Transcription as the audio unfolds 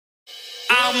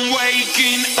I'm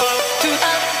waking up to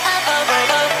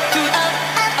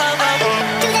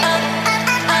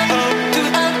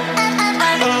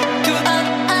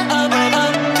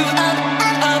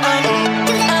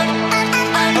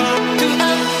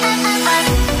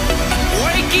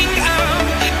waking up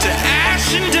to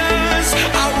ash and dust.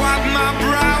 I wipe my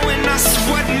brow and I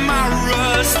sweat my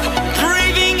rust.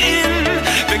 Breathing in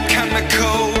the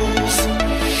chemicals.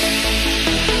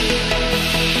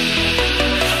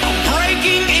 I'm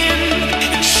breaking in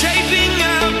and shaping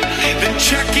up, then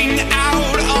checking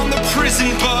out on the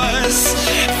prison bus.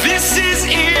 This is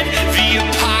it, the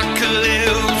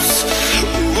apocalypse.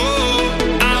 Whoa,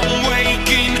 I'm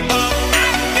waking up. I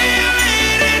feel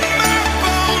it in my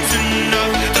bones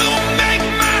enough to make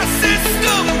my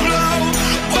system blow.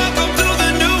 Welcome to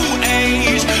the new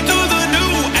age, to the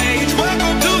new age.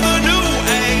 Welcome to the new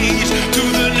age, to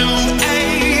the new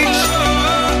age.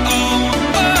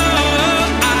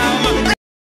 I'm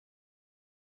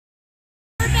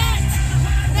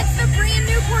That's the brand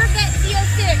new Corvette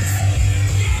CO6.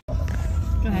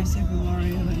 Guys, Super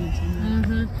Mario.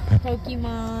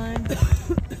 Pokemon.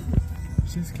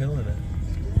 She's killing it.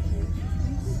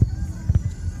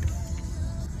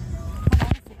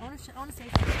 I want to say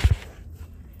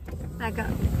something. Back up.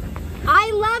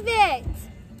 I love it.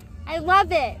 I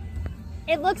love it.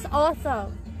 It looks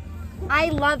awesome. I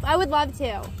would love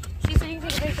to. She said you can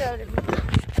take a picture of it.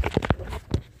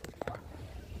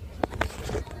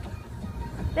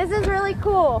 This is really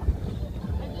cool.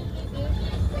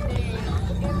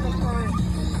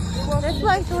 This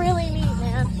looks really neat,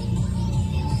 man.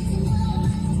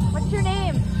 What's your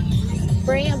name?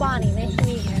 Bria Bonnie. Nice to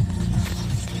meet you.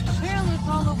 Apparently it's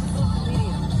all over social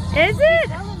media. Is it?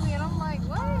 Telling me, and I'm like,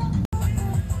 what?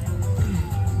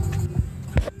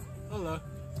 Hello.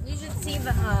 You should see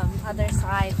the other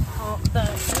side. The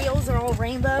wheels are all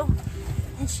rainbow,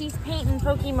 and she's painting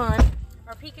Pokemon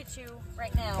or Pikachu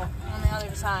right now on the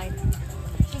other side.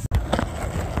 She's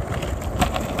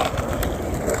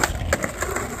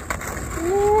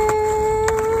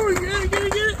Ooh, get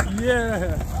it.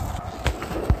 Yeah.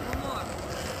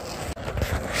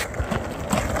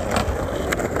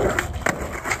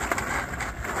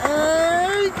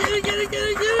 Hey, get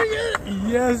it.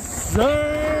 Yes,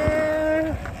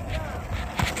 sir.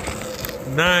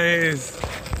 Nice.